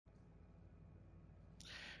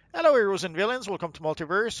Hello heroes and villains, welcome to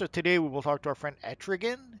Multiverse. So today we will talk to our friend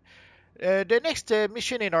Etrigan. The next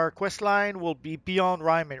mission in our quest line will be Beyond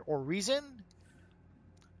Rhyme or Reason.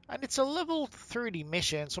 And it's a level 30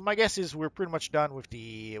 mission, so my guess is we're pretty much done with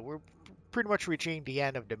we're pretty much reaching the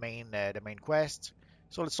end of the main quest.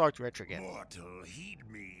 So let's talk to Etrigan. Mortal, heed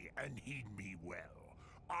me, and heed me well.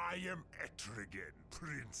 I am Etrigan,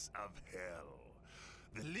 Prince of Hell.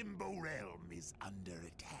 The Limbo Realm is under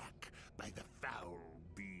attack by the foul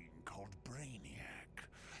being called Brainiac.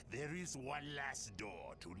 There is one last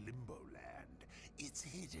door to Limbo Land. It's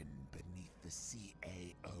hidden beneath the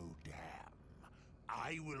CAO Dam.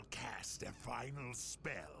 I will cast a final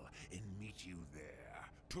spell and meet you there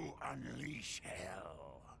to unleash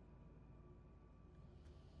hell.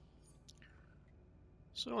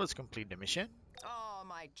 So let's complete the mission. Oh,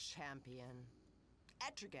 my champion.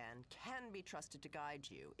 Etrigan can be trusted to guide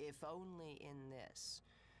you, if only in this.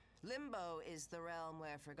 Limbo is the realm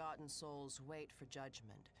where forgotten souls wait for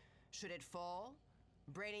judgment. Should it fall,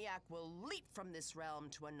 Brainiac will leap from this realm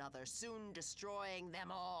to another, soon destroying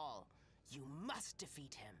them all. You must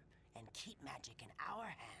defeat him and keep magic in our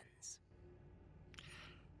hands.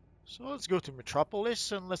 So let's go to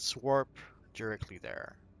Metropolis and let's warp directly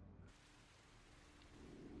there.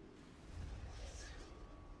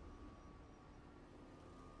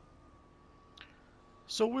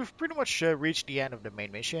 So we've pretty much reached the end of the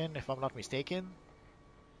main mission, if I'm not mistaken.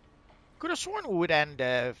 Could have sworn we would end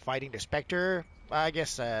fighting the Spectre. I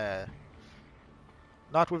guess not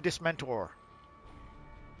with this mentor.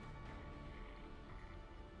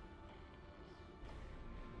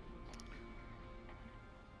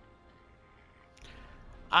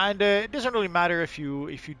 And it doesn't really matter if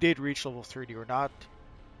you did reach level 30 or not.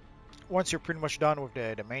 Once you're pretty much done with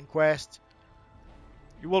the main quest,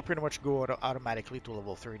 you will pretty much go automatically to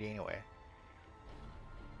level 30 anyway.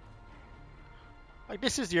 Like,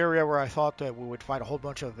 this is the area where I thought we would fight a whole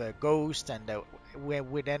bunch of ghosts and we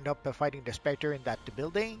would end up fighting the Spectre in that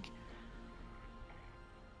building.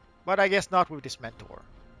 But I guess not with this mentor.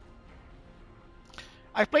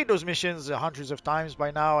 I've played those missions hundreds of times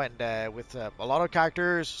by now and with a lot of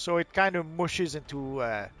characters, so it kind of mushes into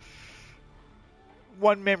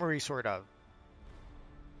one memory, sort of.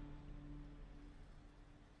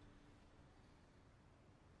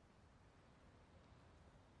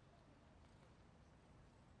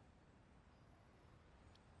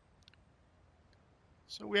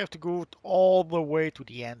 So we have to go all the way to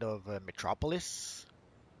the end of Metropolis.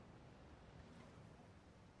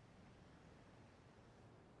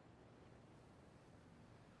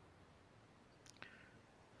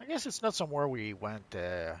 I guess it's not somewhere we went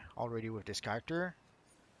already with this character.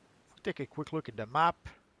 If we take a quick look at the map,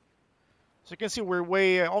 so you can see we're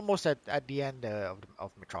way almost at the end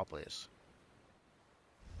of Metropolis.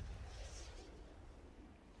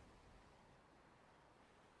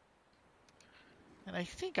 And I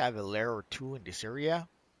think I have a lair or two in this area.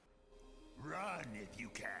 Run if you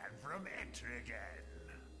can from Etrigan.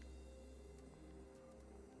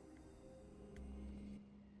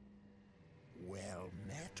 Well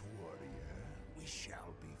met, warrior. We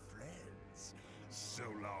shall be friends, so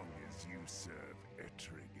long as you serve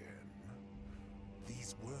Etrigan.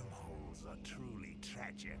 These wormholes are truly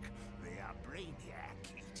tragic. They are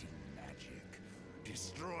Brainiac eating magic.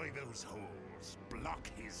 Destroy those holes, block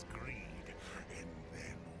his greed, and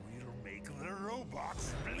then we'll make the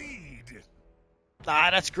robots bleed. Ah,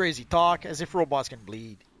 that's crazy talk, as if robots can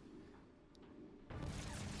bleed.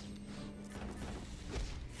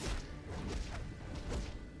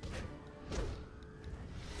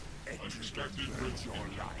 Unexpected threats your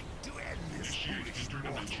life to end this Initiate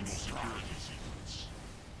interdimensional security sequence.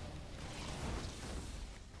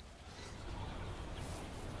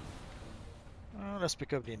 Let's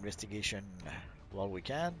pick up the investigation while we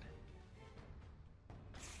can.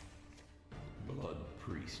 Blood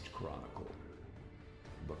Priest Chronicle.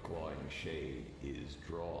 The clawing shade is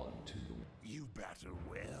drawn to the... You battle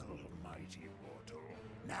well, mighty mortal.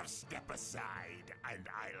 Now step aside, and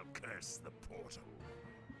I'll curse the portal.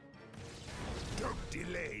 Don't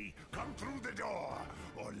delay. Come through the door,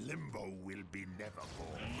 or Limbo will be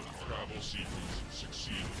nevermore. New travel sequence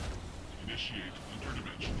succeeded. Initiate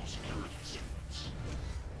interdimensional security sequence.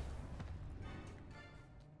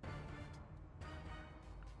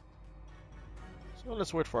 So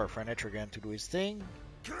let's wait for our friend Etrigan to do his thing.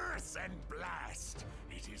 Curse and blast!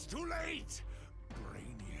 It is too late!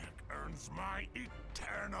 Brainiac earns my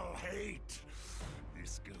eternal hate!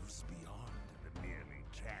 This goes beyond the merely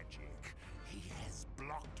tragic. He has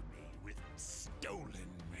blocked me with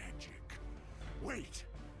stolen magic. Wait!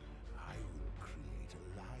 I will create a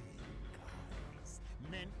lying guise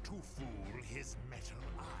meant to fool his metal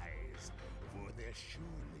eyes. There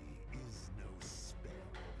surely is no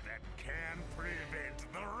spell that can prevent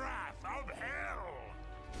the wrath of hell!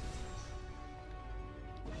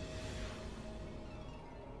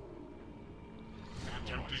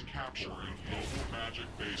 Attempting capture of global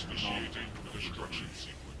magic base, initiating the destruction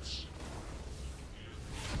sequence.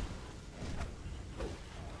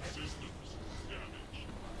 Systems damage.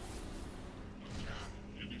 Attack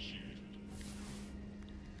initiated.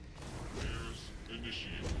 Repairs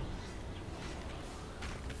initiated.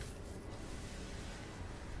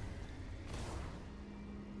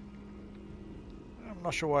 I'm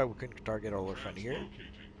not sure why we couldn't target all our friend here.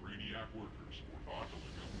 Translocating Brainiac workers for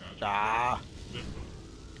bottling of magic. Ah! Limbo.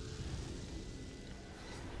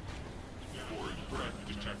 Foreign threat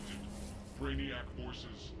detected. Brainiac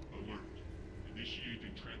forces alert.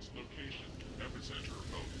 Initiating translocation to epicenter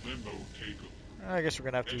of Limbo takeover. I guess we're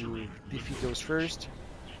gonna have to defeat those first.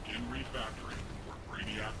 Begin refactoring for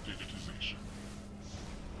Brainiac digitization.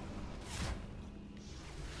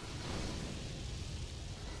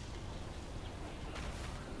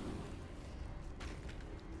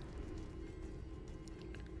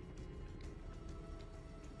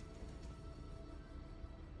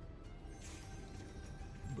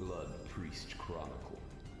 Blood Priest Chronicle.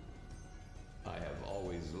 I have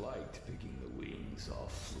always liked picking the wings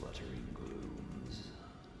off fluttering glooms.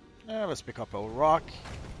 Let's pick up a rock.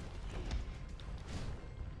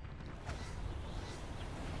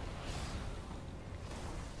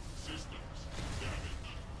 Systems damage.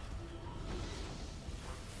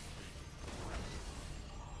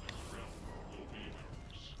 Realm will be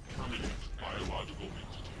ours. Terminate biological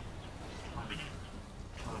entity.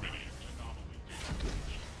 Terminate anomaly data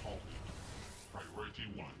halted. Priority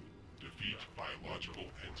 1. Defeat biological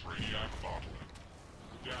and Brainiac bottling.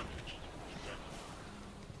 Damage detected.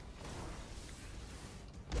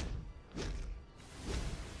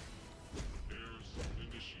 Repairs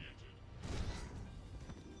initiated.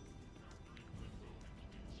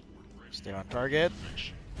 Stay on target.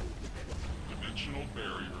 Dimensional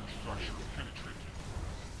barrier structure penetrated.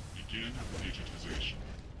 Begin digitization.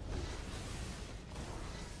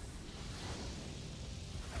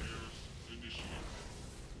 Repairs initiated.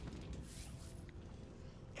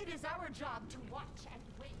 It is our job to watch and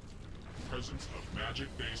wait. Presence of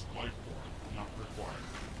magic-based life form not required.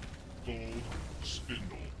 Fold,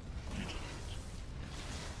 spindle, mutilate.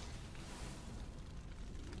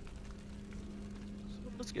 So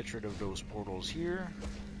let's get rid of those portals here.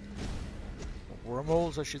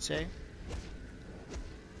 Wormholes, I should say.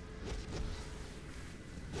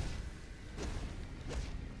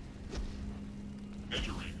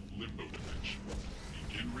 Entering limbo dimension.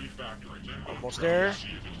 Begin refactoring limbo. Almost there. See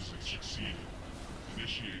if it has succeeded.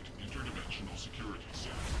 Initiate interdimensional security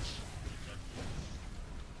settings.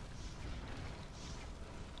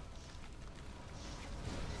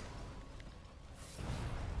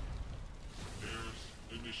 Repairs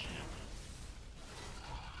initiated.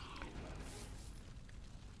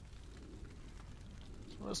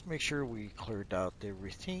 So let's make sure we cleared out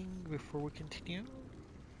everything before we continue.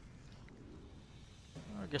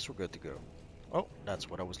 I guess we're good to go. Oh, that's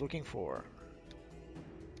what I was looking for.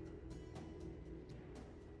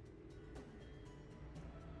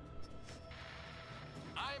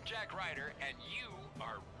 I'm Jack Ryder, and you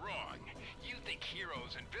are wrong. You think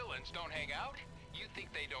heroes and villains don't hang out? You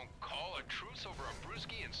think they don't call a truce over a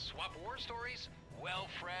brewski and swap war stories? Well,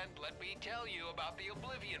 friend, let me tell you about the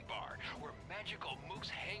Oblivion Bar, where magical mooks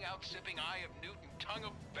hang out sipping Eye of Newt and Tongue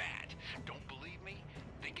of Bat. Don't believe me?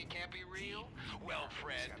 Think it can't be real? Well,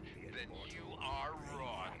 friend, then you are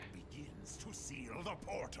wrong. Begins to seal the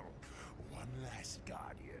portal. One last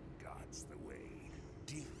guardian guards the way.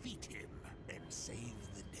 Defeat him and save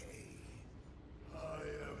the day. I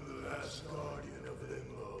am the last guardian of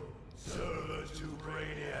Limbo, servant to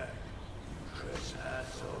Brainiac. You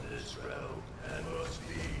trespass on this realm and must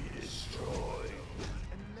be destroyed.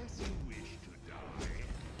 Unless you wish to die,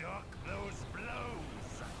 duck those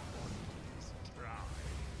blows. One last try.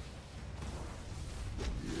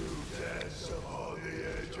 You dance upon the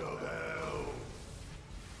edge of hell.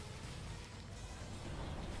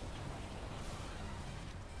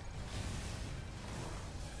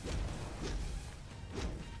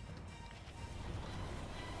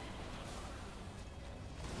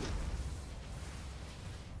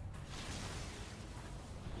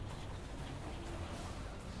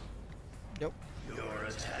 Nope. Your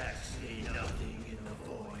attacks mean nothing in the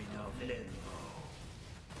void of Limbo.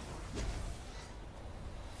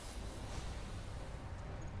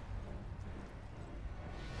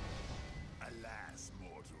 Alas,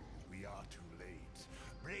 mortal, we are too late.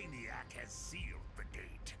 Brainiac has sealed the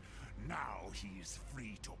gate. Now he's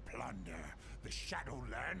free to plunder. The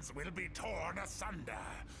Shadowlands will be torn asunder.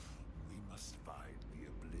 We must find the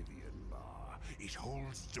Oblivion Bar. It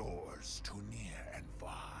holds doors to near and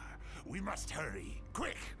far. We must hurry,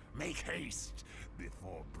 quick, make haste,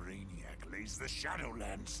 before Brainiac lays the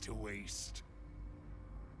Shadowlands to waste.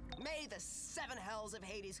 May the seven hells of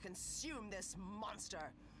Hades consume this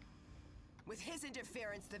monster! With his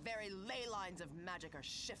interference, the very ley lines of magic are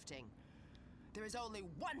shifting. There is only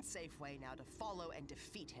one safe way now to follow and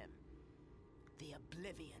defeat him. The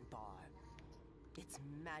Oblivion Bar. Its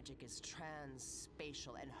magic is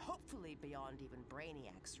trans-spatial and hopefully beyond even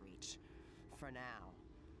Brainiac's reach. For now.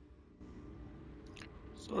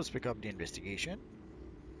 So let's pick up the investigation.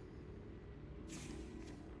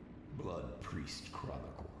 Blood Priest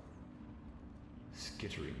Chronicle.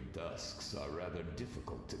 Skittering dusks are rather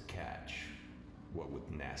difficult to catch, what with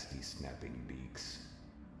nasty snapping beaks.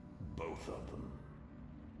 Both of them.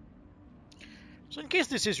 So in case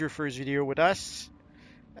this is your first video with us,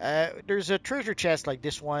 there's a treasure chest like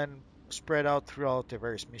this one spread out throughout the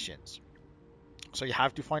various missions. So you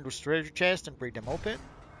have to find those treasure chests and break them open.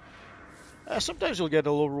 Sometimes you'll get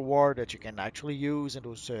a little reward that you can actually use in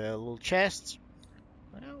those little chests.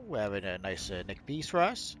 Well, we have a nice neck piece for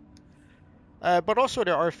us. But also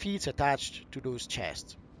there are feats attached to those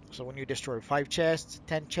chests. So when you destroy 5 chests,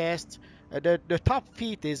 10 chests, the top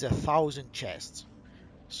feat is 1,000 chests.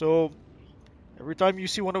 So every time you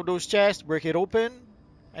see one of those chests, break it open,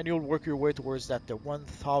 and you'll work your way towards that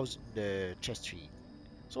 1,000 chest feat.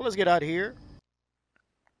 So let's get out of here.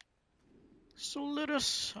 So let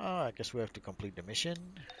us, I guess we have to complete the mission.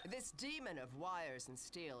 This demon of wires and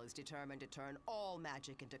steel is determined to turn all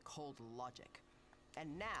magic into cold logic.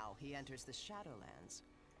 And now he enters the Shadowlands.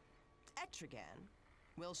 Etrigan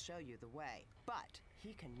will show you the way, but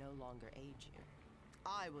he can no longer aid you.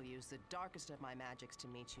 I will use the darkest of my magics to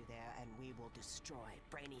meet you there, and we will destroy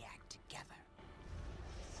Brainiac together.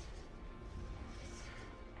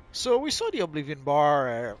 So we saw the Oblivion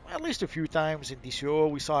Bar at least a few times in DCUO.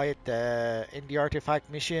 We saw it in the Artifact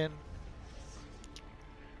mission,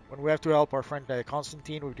 when we have to help our friend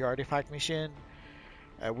Constantine with the Artifact mission.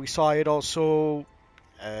 We saw it also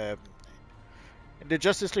in the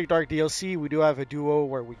Justice League Dark DLC. We do have a duo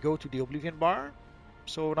where we go to the Oblivion Bar.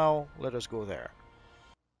 So now let us go there.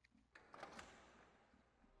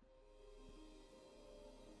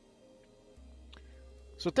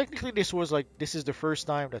 So technically this is the first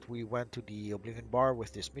time that we went to the Oblivion Bar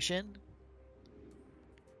with this mission.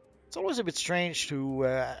 It's always a bit strange to,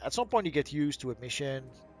 at some point you get used to a mission.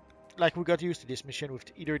 Like we got used to this mission with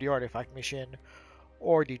either the Artifact mission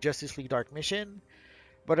or the Justice League Dark mission.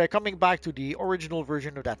 But coming back to the original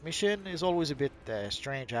version of that mission is always a bit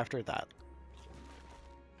strange after that.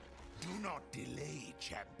 Do not delay,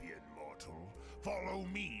 champion mortal. Follow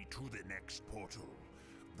me to the next portal.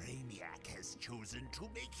 Brainiac has chosen to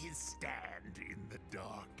make his stand in the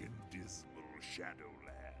dark and dismal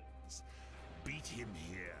Shadowlands. Beat him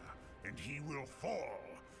here, and he will fall.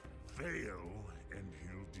 Fail, and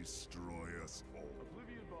he'll destroy us all.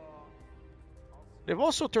 They've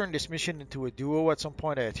also turned this mission into a duo at some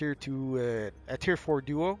point, a tier 4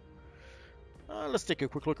 duo. Let's take a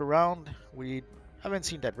quick look around. We haven't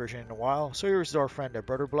seen that version in a while. So here's our friend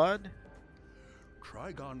Brother Blood.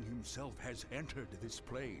 Trigon himself has entered this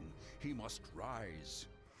plane. He must rise.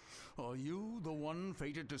 Are you the one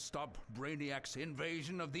fated to stop Brainiac's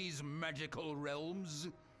invasion of these magical realms?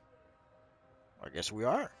 I guess we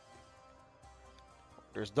are.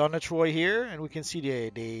 There's Donna Troy here, and we can see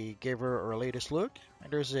they gave her her latest look.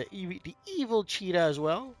 And there's the evil Cheetah as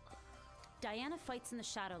well. Diana fights in the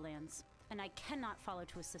Shadowlands, and I cannot follow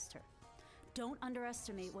to assist her. Don't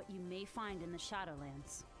underestimate what you may find in the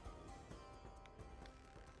Shadowlands.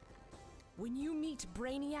 When you meet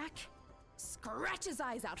Brainiac, scratch his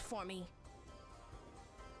eyes out for me.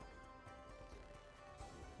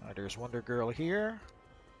 There's Wonder Girl here.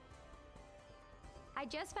 I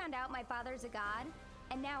just found out my father's a god,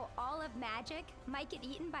 and now all of magic might get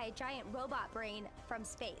eaten by a giant robot brain from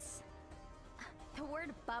space. The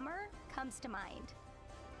word bummer comes to mind.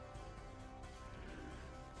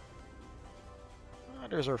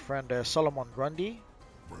 There's our friend Solomon Grundy.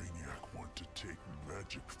 Brainiac want to take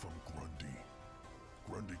magic from Grundy.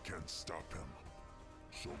 Grundy can't stop him.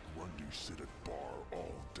 So Grundy sit at bar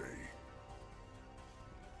all day.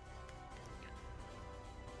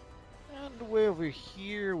 And way over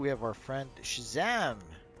here we have our friend Shazam.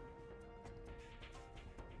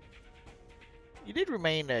 He did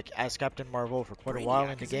remain as Captain Marvel for quite a while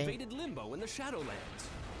in the game. Brainiac has invaded Limbo in the Shadowlands.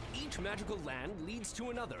 Each magical land leads to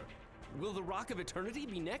another. Will the Rock of Eternity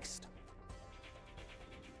be next?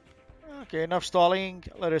 Okay, enough stalling.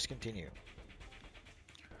 Let us continue.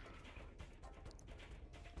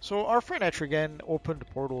 So our friend Etrigan opened the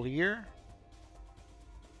portal here.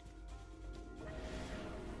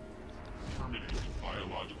 Terminate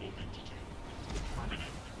biological entity. Terminate.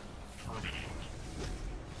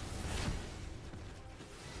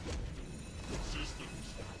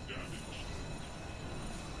 Systems damaged.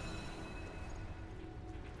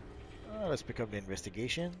 Let's pick up the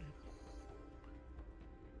investigation.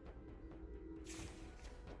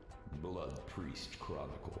 Blood Priest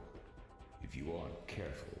Chronicle. If you aren't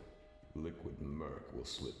careful, liquid murk will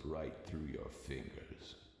slip right through your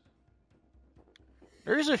fingers.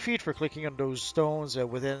 There is a feat for clicking on those stones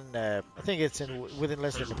within, I think it's within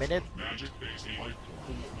less than a minute. Magic-based life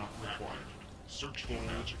form not required. Search for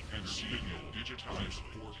magic and signal digitized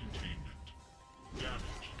for containment. Damage.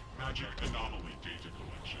 Magic anomaly data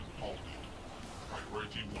collection halted.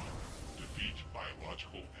 Priority 1. Defeat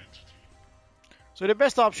biological entity. So the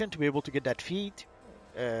best option to be able to get that feat,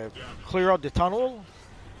 clear out the tunnel,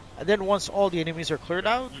 and then once all the enemies are cleared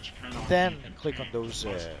out, then click on those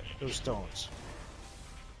stones.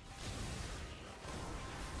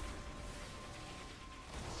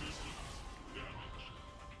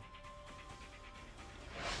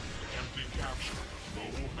 Attempting capture.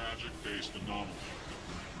 Mobile magic-based anomaly.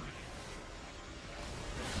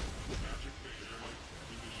 Magic-based life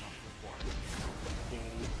condition required.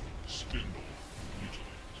 Full spindle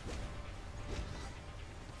mutilate.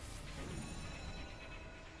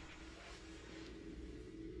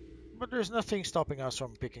 But there's nothing stopping us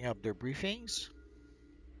from picking up their briefings.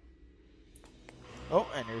 Oh,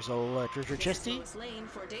 and there's a little treasure chesty. Lois Lane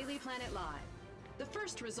for Daily Planet Live. The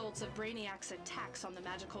first results of Brainiac's attacks on the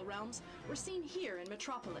magical realms were seen here in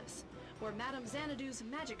Metropolis, where Madame Xanadu's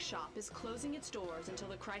magic shop is closing its doors until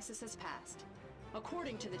the crisis has passed.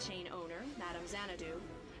 According to the chain owner, Madame Xanadu,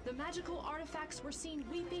 the magical artifacts were seen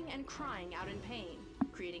weeping and crying out in pain,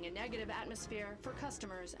 creating a negative atmosphere for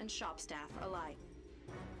customers and shop staff alike.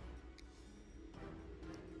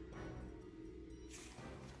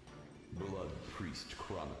 Blood Priest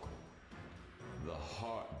Chronicle. The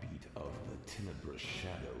heartbeat of the Tenebrous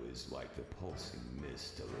Shadow is like the pulsing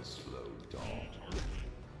mist of a slow dawn.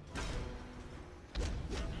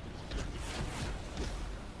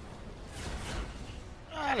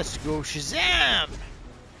 Let's go Shazam!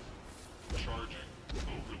 Charging.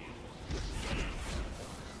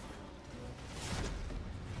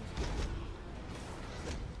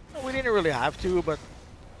 Overload. We didn't really have to, but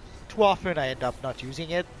too often I end up not using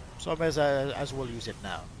it, so I may as well use it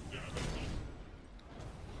now.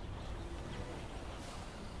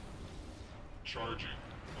 Charging.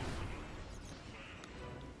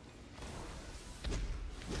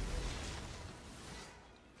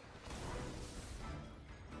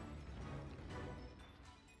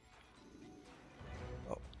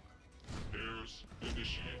 Oh. Repairs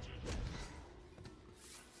initiated.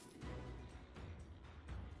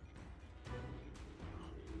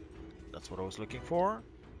 That's what I was looking for.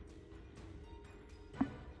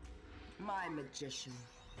 My magician,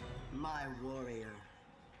 my warrior,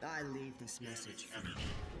 I leave this message for you.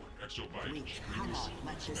 We cannot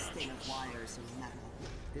let this thing of wires and metal,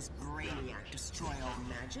 this brainiac, destroy all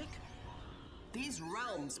magic. These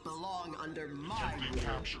realms belong under my rule.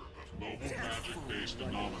 Capture of mobile magic-based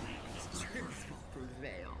anomalies. Truth will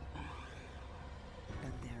prevail.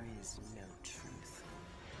 But there is no truth.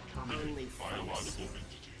 Only force.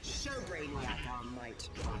 Show Brainiac our might,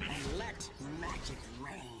 and let magic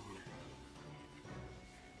reign.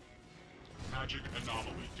 Magic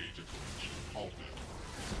anomaly data collection halted.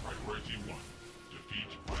 Priority 1.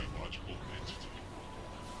 Defeat biological entity.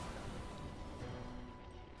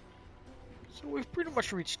 So we've pretty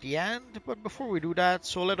much reached the end, but before we do that,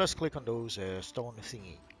 so let us click on those stone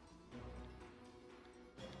thingy.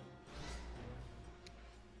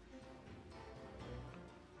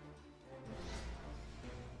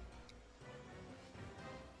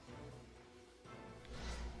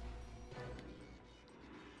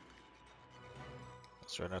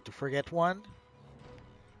 Let's try not to forget one.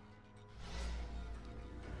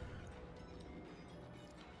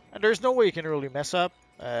 And there's no way you can really mess up.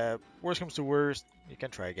 Worst comes to worst, you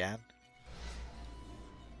can try again.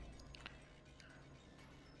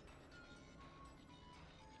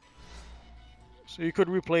 So you could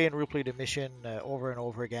replay and replay the mission over and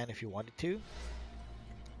over again if you wanted to.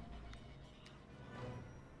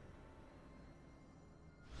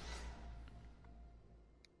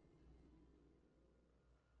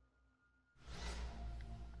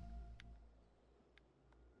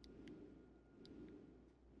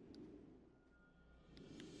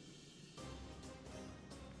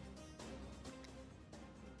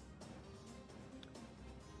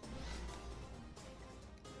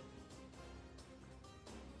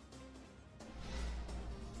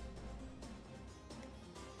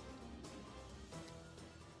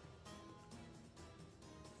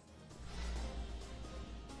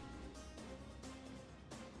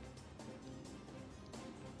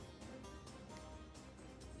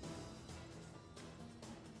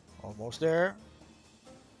 Almost there.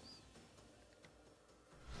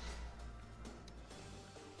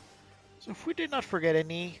 So if we did not forget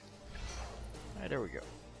any... there we go.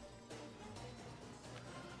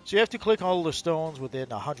 So you have to click all the stones within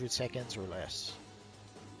 100 seconds or less.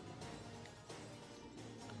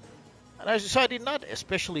 And as I decided not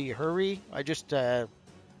especially hurry, I just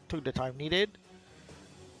took the time needed.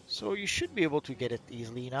 So you should be able to get it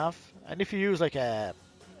easily enough. And if you use like a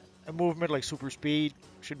movement like super speed,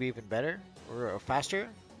 should be even better or faster.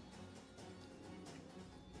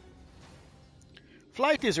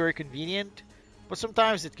 Flight is very convenient, but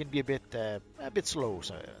sometimes it can be a bit slow,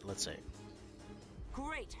 so, let's say.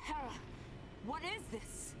 Great Hera, what is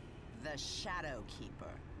this? The Shadow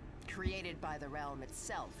Keeper, created by the realm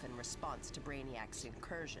itself in response to Brainiac's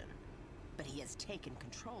incursion. But he has taken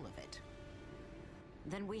control of it.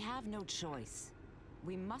 Then we have no choice.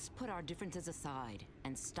 We must put our differences aside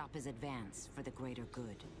and stop his advance for the greater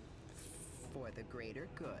good. For the greater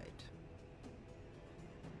good.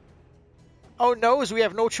 Oh no, we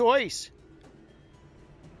have no choice.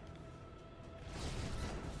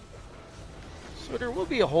 So there will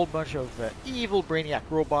be a whole bunch of evil Brainiac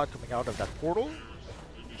robot coming out of that portal.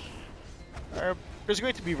 There's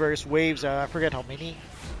going to be various waves, I forget how many.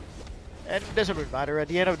 And it doesn't really matter. At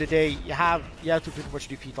the end of the day, you have to pretty much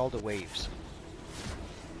defeat all the waves.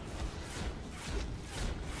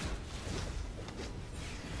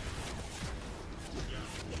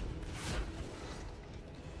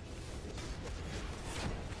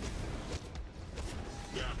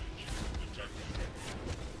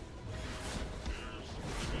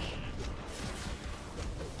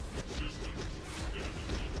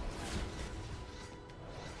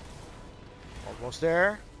 Almost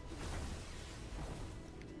there.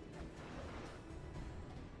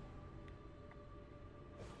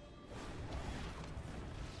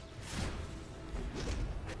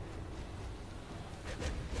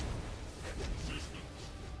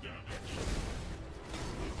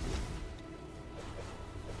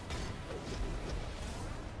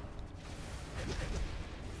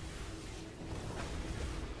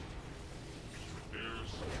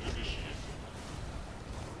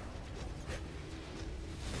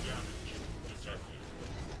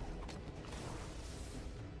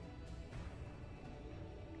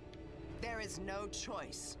 There is no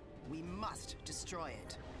choice. We must destroy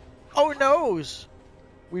it. Oh noes!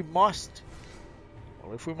 We must.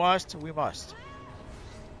 Well, if we must, we must.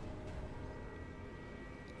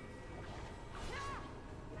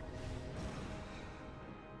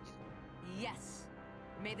 Yes.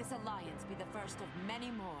 May this alliance be the first of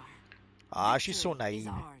many more. Ah, she's so Victory naive. is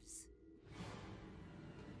ours.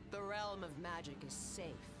 The realm of magic is safe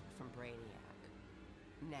from Brainiac.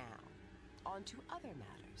 Now, on to other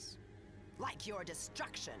matters. Like your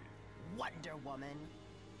destruction, Wonder Woman.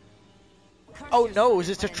 Oh no, is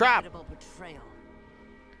this a trap? Betrayal.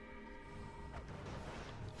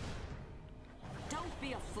 Don't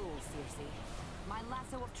be a fool, Circe. My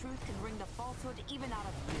lasso of truth can wring the falsehood even out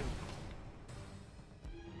of you.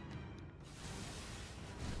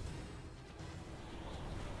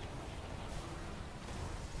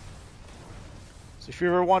 So if you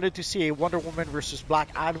ever wanted to see a Wonder Woman versus Black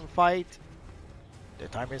Adam fight, the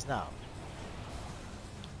time is now.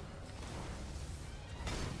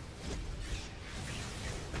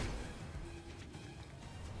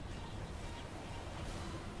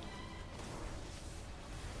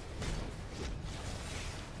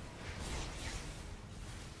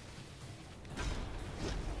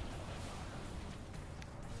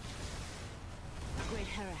 Great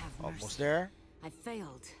Hera, have mercy. Almost there. I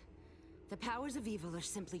failed. The powers of evil are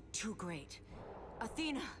simply too great.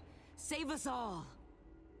 Athena, save us all.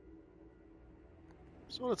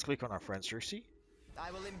 So let's click on our friend Circe. I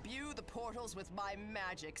will imbue the portals with my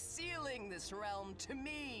magic, sealing this realm to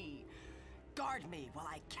me. Guard me while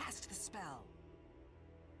I cast the spell.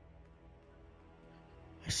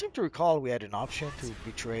 I seem to recall we had an option to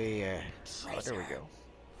betray. Oh, there we go.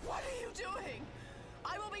 What are you doing?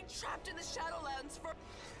 I will be trapped in the Shadowlands for...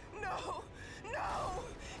 No! No!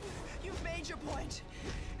 You've made your point.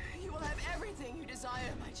 You will have everything you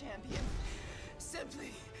desire, my champion.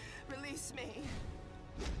 Simply release me.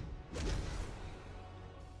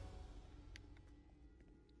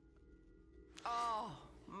 Oh,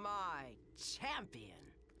 my champion.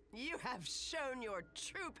 You have shown your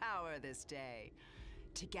true power this day.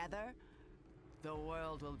 Together, the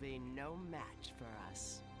world will be no match for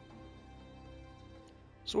us.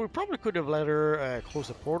 So we probably could have let her close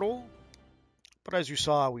the portal, but as you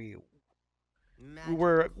saw, we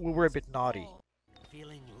were a bit naughty.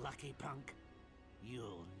 Feeling lucky, punk?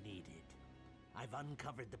 You'll need it. I've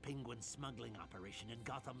uncovered the Penguin smuggling operation in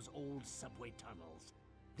Gotham's old subway tunnels.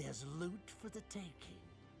 There's loot for the taking.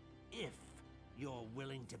 If you're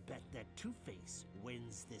willing to bet that Two-Face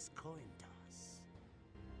wins this coin toss.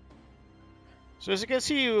 So as you can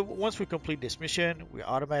see, once we complete this mission, we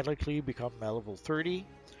automatically become level 30.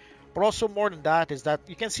 But also more than that is that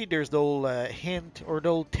you can see there's the little hint or the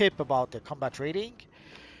little tip about the combat rating.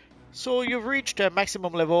 So you've reached a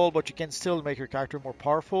maximum level, but you can still make your character more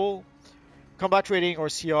powerful. Combat rating or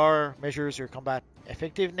CR measures your combat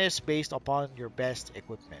effectiveness based upon your best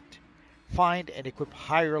equipment. Find and equip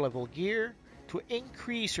higher level gear to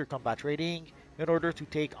increase your combat rating in order to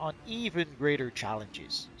take on even greater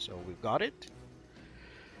challenges. So we've got it.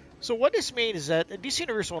 So what this means is that DC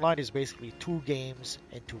Universe Online is basically 2 games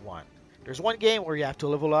into 1. There's one game where you have to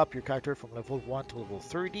level up your character from level 1 to level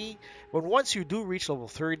 30, but once you do reach level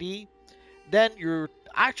 30, then your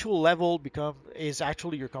actual level is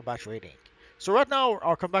actually your combat rating. So right now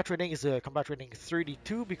our combat rating is a combat rating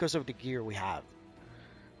 32 because of the gear we have.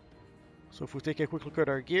 So if we take a quick look at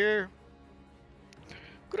our gear,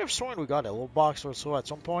 could have sworn we got a little box or so at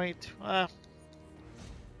some point.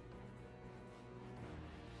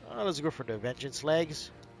 Let's go for the Vengeance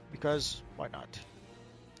legs, because why not?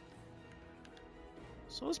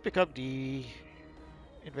 So let's pick up the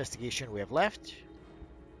investigation we have left.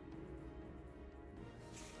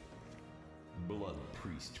 Blood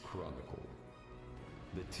Priest Chronicle.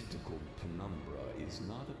 The tentacled penumbra is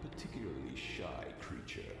not a particularly shy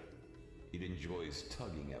creature. It enjoys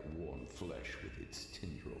tugging at warm flesh with its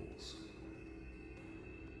tendrils.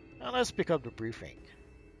 Now let's pick up the briefing.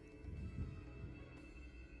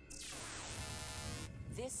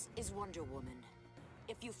 This is Wonder Woman.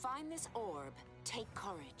 If you find this orb, take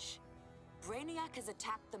courage. Brainiac has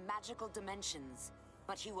attacked the magical dimensions,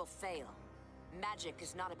 but he will fail. Magic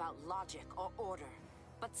is not about logic or order,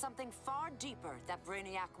 but something far deeper that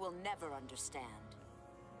Brainiac will never understand.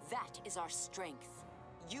 That is our strength.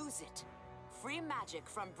 Use it. Free magic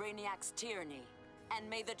from Brainiac's tyranny, and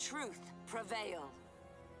may the truth prevail.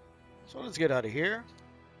 So let's get out of here.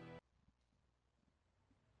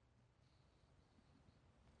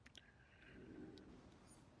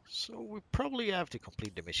 So we probably have to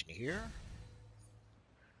complete the mission here.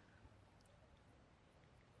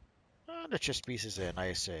 The chest piece is a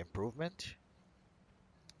nice improvement.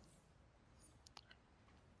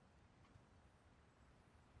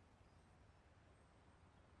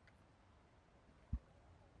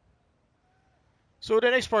 So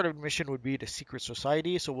the next part of the mission would be the Secret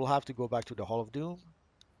Society, so we'll have to go back to the Hall of Doom.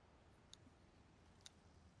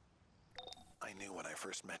 I knew when I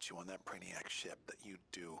first met you on that Brainiac ship that you'd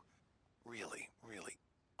do really, really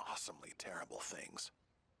awesomely terrible things.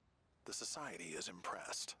 The Society is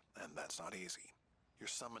impressed, and that's not easy. You're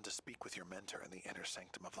summoned to speak with your mentor in the inner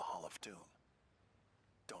sanctum of the Hall of Doom.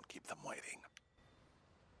 Don't keep them waiting.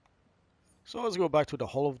 So let's go back to the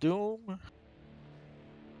Hall of Doom.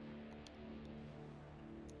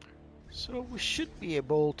 So we should be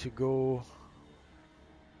able to go...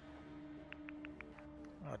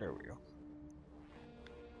 Oh, there we go.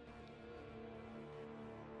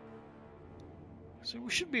 So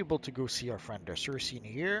we should be able to go see our friend Cersei in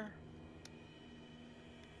here.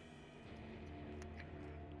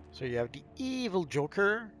 So you have the evil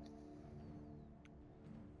Joker.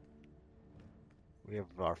 We have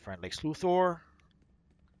our friend Lex Luthor.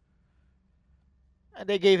 And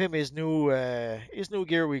they gave him his new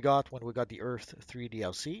gear we got when we got the Earth 3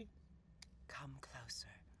 DLC. Come closer.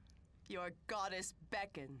 Your goddess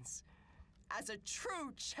beckons. As a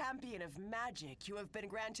true champion of magic, you have been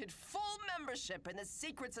granted full membership in the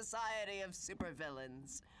Secret Society of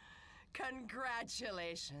Supervillains.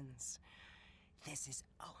 Congratulations. This is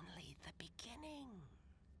only the beginning.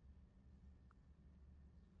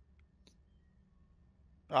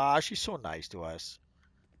 She's so nice to us.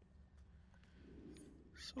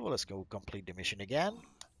 So let's go complete the mission again.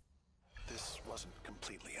 This wasn't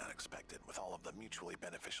completely unexpected with all of the mutually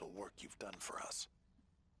beneficial work you've done for us.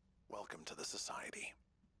 Welcome to the Society.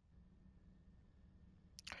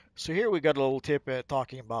 So here we got a little tip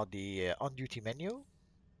talking about the on-duty menu.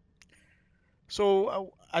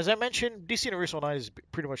 So as I mentioned, DC Universe Online is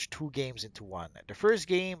pretty much 2 games into 1. The first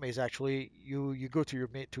game is actually you go to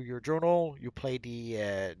your journal, you play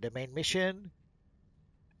the main mission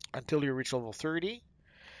until you reach level 30.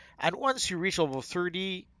 And once you reach level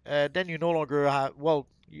 30, then you no longer have, well,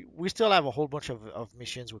 we still have a whole bunch of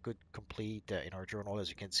missions we could complete in our journal, as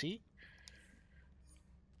you can see.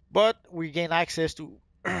 But we gain access to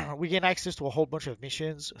a whole bunch of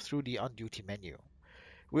missions through the on-duty menu.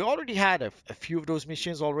 We already had a few of those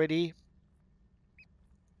missions already.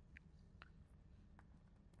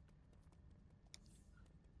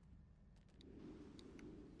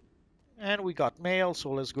 And we got mail,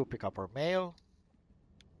 so let's go pick up our mail.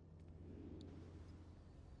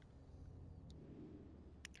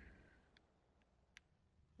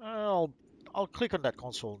 I'll I'll click on that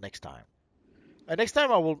console next time. Next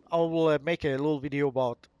time I will make a little video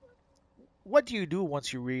about what do you do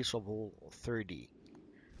once you reach level 30.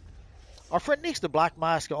 Our friend Nick's the Black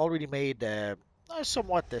Mask already made a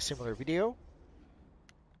somewhat similar video,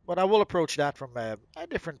 but I will approach that from a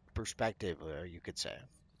different perspective, you could say.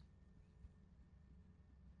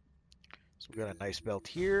 So we got a nice belt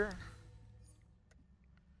here.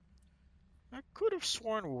 I could have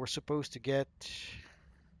sworn we were supposed to get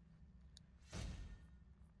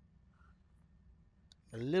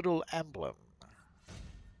a little emblem.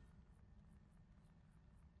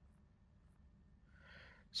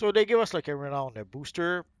 So they give us like a renown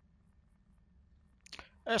booster.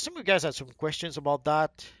 Some of you guys had some questions about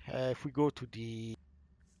that. If we go to the...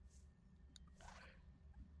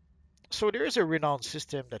 So there is a renown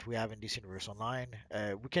system that we have in this universe online.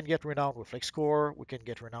 We can get renown with Flex Score, we can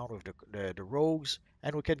get renown with the Rogues,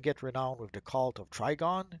 and we can get renown with the Cult of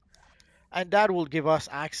Trigon. And that will give us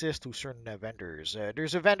access to certain vendors.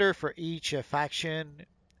 There's a vendor for each faction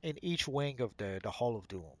in each wing of the Hall of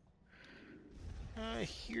Doom.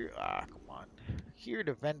 Come on. Here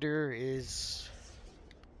the vendor is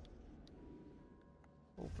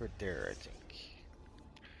over there, I think.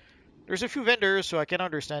 There's a few vendors, so I can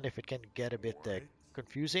understand if it can get a bit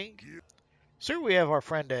confusing. So we have our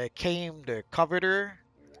friend Kame the Coveter.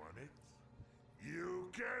 You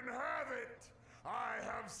can have it! I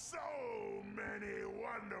have so many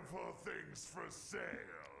wonderful things for sale.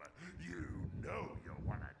 You know you'll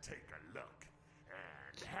want to take a look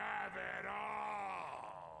and have it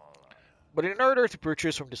all. But in order to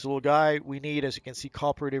purchase from this little guy, we need, as you can see,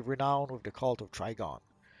 cooperative renown with the Cult of Trigon.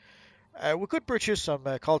 We could purchase some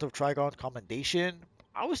Cult of Trigon commendation.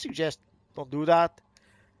 I would suggest don't do that.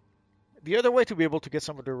 The other way to be able to get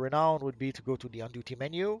some of the renown would be to go to the on-duty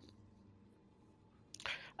menu.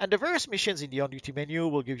 And the various missions in the on-duty menu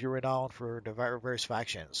will give you renown for the various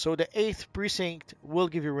factions. So the 8th Precinct will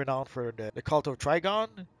give you renown for the Cult of Trigon.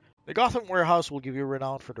 The Gotham Warehouse will give you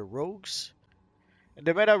renown for the Rogues. And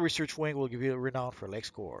the Meta Research Wing will give you renown for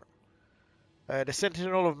Lexcore. The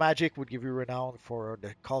Sentinel of Magic would give you renown for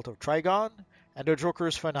the Cult of Trigon, and the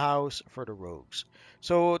Joker's Funhouse for the Rogues.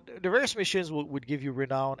 So the various missions would give you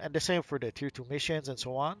renown, and the same for the Tier 2 missions and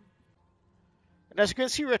so on. And as you can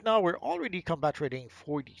see right now, we're already combat rating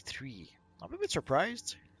 43. I'm a bit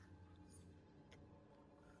surprised.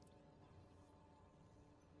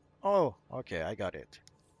 Oh, okay, I got it.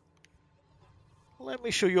 Let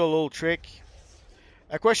me show you a little trick.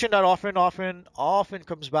 A question that often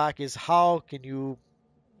comes back is how can you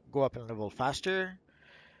go up in level faster?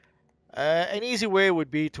 An easy way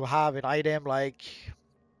would be to have an item like,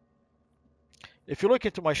 if you look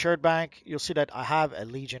into my shared bank, you'll see that I have a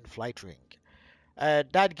Legion flight ring.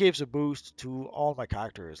 That gives a boost to all my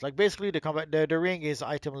characters. Like basically the ring is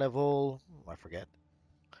item level, I forget.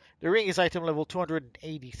 The ring is item level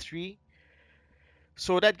 283.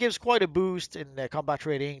 So that gives quite a boost in combat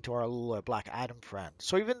rating to our little Black Adam friend.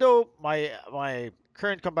 So even though my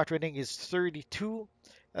current combat rating is 32,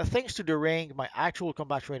 thanks to the ring, my actual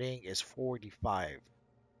combat rating is 45.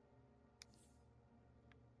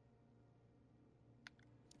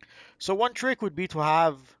 So one trick would be to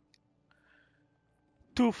have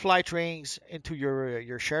 2 flight rings into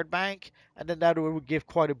your shared bank, and then that would give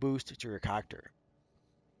quite a boost to your character.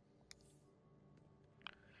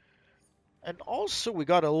 And also we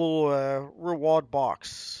got a little reward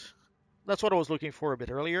box. That's what I was looking for a bit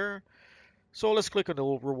earlier. So let's click on the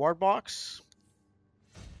little reward box.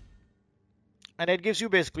 And it gives you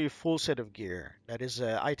basically a full set of gear. That is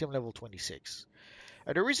item level 26.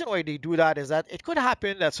 And the reason why they do that is that it could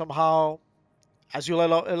happen that somehow, as you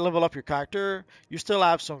level up your character, you still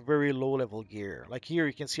have some very low level gear. Like here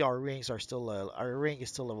you can see our rings are still, our ring is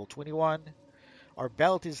still level 21. Our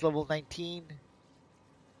belt is level 19.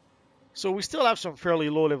 So we still have some fairly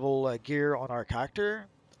low level gear on our character.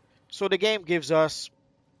 So the game gives us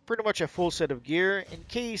pretty much a full set of gear in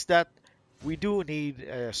case that we do need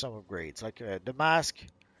some upgrades. Like the mask.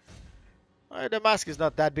 The mask is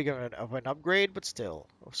not that big of an upgrade, but still.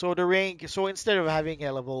 So the ring, so instead of having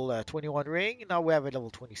a level 21 ring, now we have a level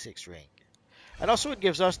 26 ring. And also it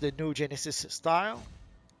gives us the new Genesis style.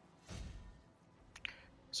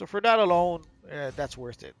 So for that alone, that's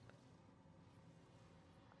worth it.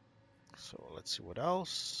 So let's see what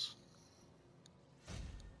else.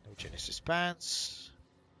 No Genesis pants.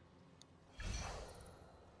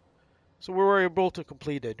 So we were able to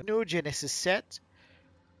complete the new Genesis set.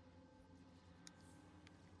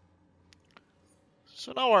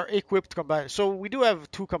 So now our equipped combat. So we do have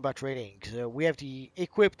two combat ratings. We have the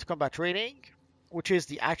equipped combat rating, which is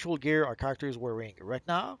the actual gear our character is wearing right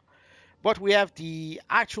now. But we have the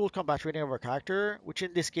actual combat rating of our character, which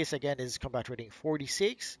in this case again is combat rating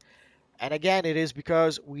 46. And again, it is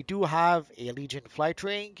because we do have a Legion flight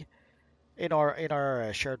ring in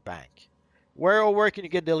our shared bank. Where can you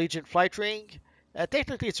get the Legion flight ring?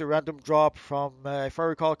 Technically, it's a random drop from, if I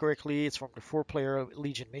recall correctly, it's from the 4-player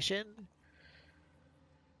Legion mission.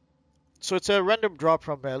 So it's a random drop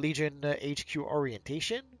from Legion HQ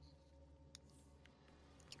orientation.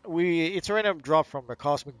 It's a random drop from a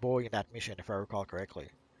Cosmic Boy in that mission, if I recall correctly.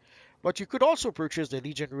 But you could also purchase the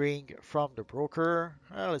Legion ring from the broker.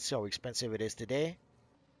 Let's see how expensive it is today.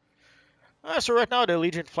 So right now the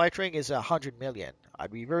Legion flight ring is 100 million.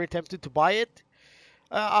 I'd be very tempted to buy it.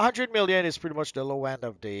 100 million is pretty much the low end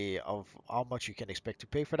of how much you can expect to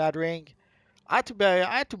pay for that ring. I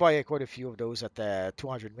had to buy quite a few of those at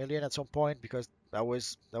 200 million at some point because that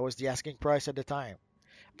was the asking price at the time.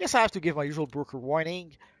 I guess I have to give my usual broker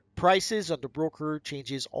warning. Prices on the broker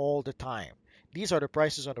changes all the time. These are the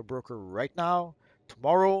prices on the broker right now.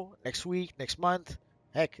 Tomorrow, next week, next month,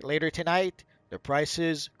 heck, later tonight, the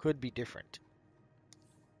prices could be different.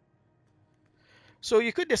 So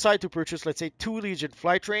you could decide to purchase, let's say, 2 Legion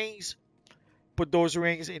flight rings, put those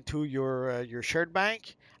rings into your shared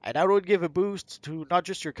bank, and that would give a boost to not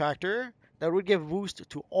just your character, that would give a boost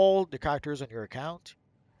to all the characters on your account.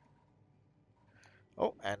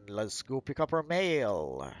 Oh, and let's go pick up our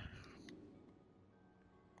mail.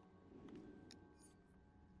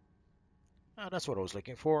 That's what I was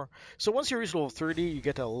looking for. So once you reach level 30, you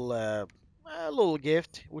get a little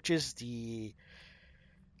gift, which is the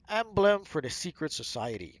emblem for the secret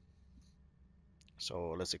society.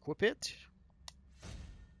 So let's equip it.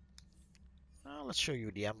 Let's show you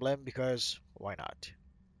the emblem because why not?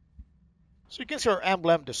 So you can see our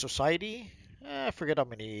emblem, the society. I forget how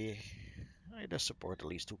many. It does support at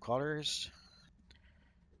least 2 colors.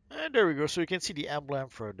 And there we go. So you can see the emblem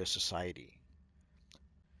for the society.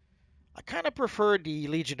 I kind of prefer the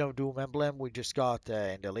Legion of Doom emblem we just got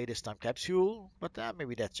in the latest time capsule, but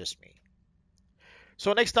maybe that's just me.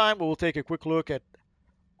 So next time we'll take a quick look at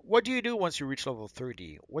what do you do once you reach level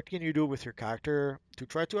 30. What can you do with your character to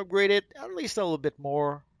try to upgrade it at least a little bit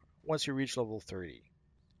more once you reach level 30.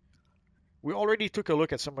 We already took a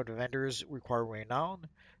look at some of the vendors require renown,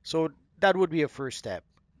 so that would be a first step.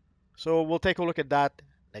 So we'll take a look at that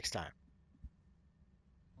next time.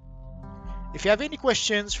 If you have any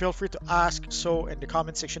questions, feel free to ask so in the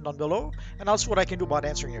comment section down below, and I'll see what I can do about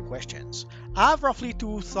answering your questions. I have roughly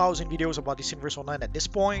 2,000 videos about this Universe Online at this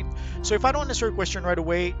point, so if I don't answer your question right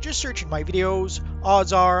away, just search in my videos.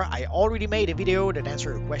 Odds are I already made a video that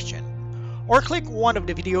answers your question. Or click one of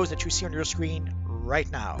the videos that you see on your screen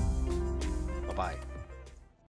right now. Bye-bye.